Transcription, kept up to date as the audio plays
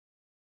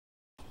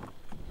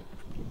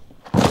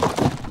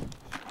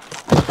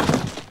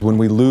When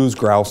we lose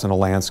grouse in a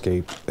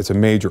landscape, it's a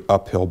major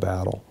uphill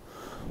battle.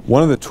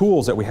 One of the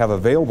tools that we have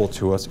available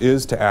to us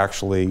is to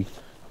actually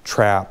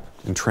trap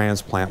and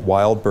transplant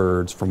wild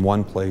birds from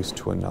one place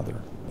to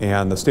another.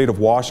 And the state of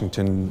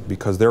Washington,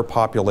 because their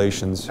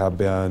populations have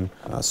been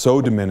so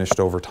diminished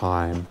over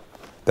time,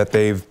 that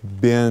they've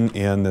been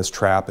in this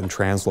trap and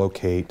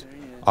translocate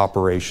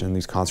operation,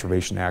 these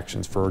conservation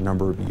actions, for a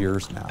number of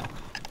years now.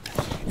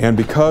 And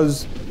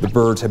because the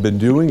birds have been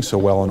doing so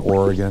well in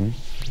Oregon,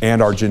 and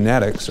our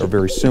genetics are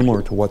very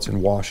similar to what's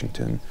in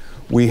Washington,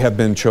 we have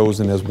been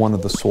chosen as one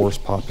of the source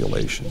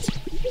populations.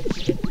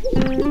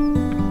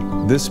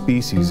 This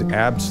species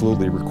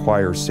absolutely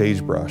requires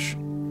sagebrush,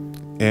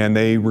 and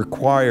they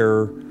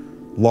require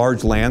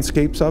large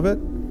landscapes of it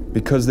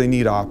because they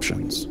need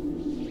options.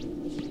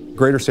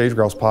 Greater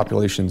sage-grouse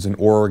populations in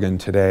Oregon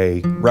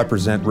today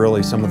represent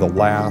really some of the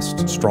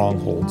last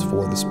strongholds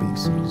for the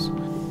species.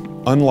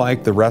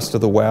 Unlike the rest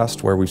of the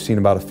West, where we've seen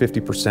about a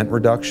 50%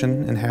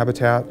 reduction in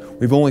habitat,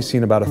 we've only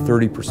seen about a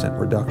 30%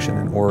 reduction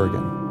in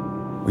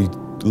Oregon. We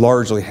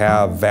largely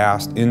have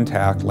vast,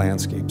 intact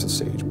landscapes of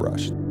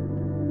sagebrush.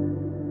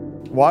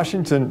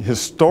 Washington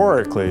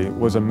historically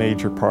was a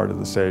major part of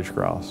the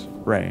sage-grouse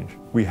range.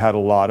 We had a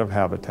lot of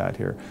habitat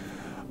here.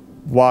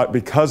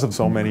 Because of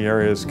so many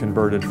areas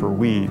converted for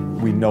wheat,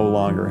 we no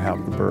longer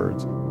have the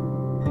birds.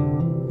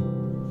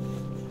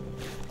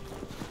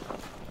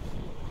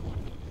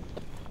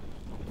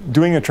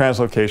 Doing a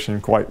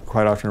translocation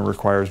quite often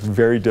requires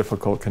very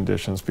difficult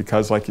conditions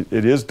because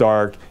it is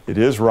dark, it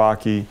is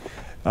rocky,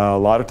 a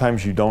lot of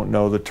times you don't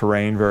know the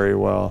terrain very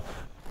well.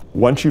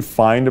 Once you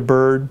find a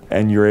bird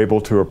and you're able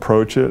to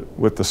approach it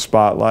with the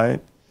spotlight,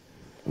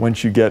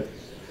 once you get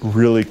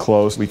really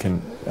close, we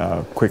can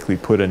quickly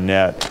put a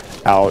net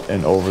out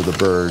and over the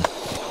bird.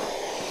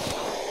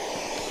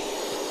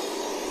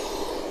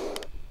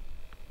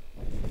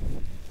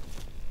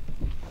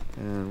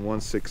 And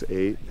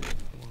 168.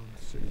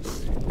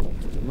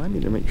 Remind me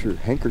to make sure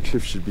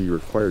handkerchiefs should be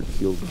required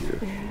field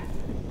gear.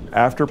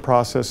 After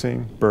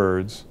processing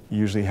birds, you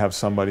usually have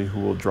somebody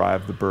who will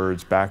drive the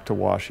birds back to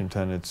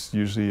Washington. It's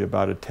usually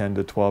about a 10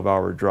 to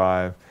 12-hour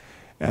drive.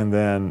 And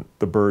then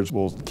the birds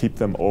will keep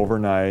them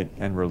overnight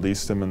and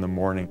release them in the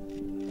morning.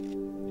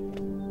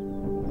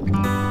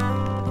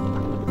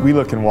 We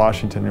look in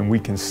Washington and we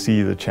can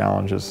see the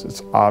challenges.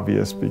 It's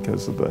obvious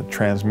because of the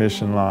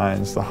transmission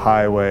lines, the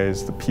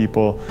highways, the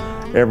people,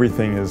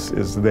 everything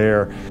is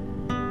there.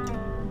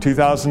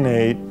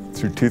 2008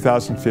 through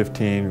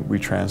 2015, we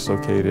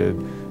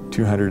translocated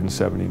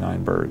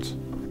 279 birds.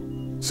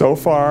 So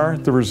far,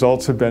 the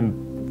results have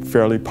been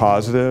fairly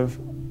positive.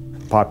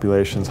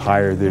 Population's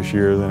higher this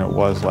year than it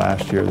was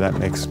last year. That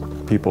makes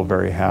people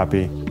very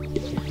happy.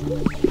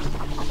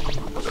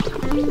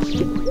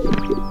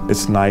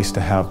 It's nice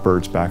to have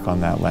birds back on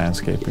that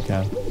landscape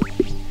again.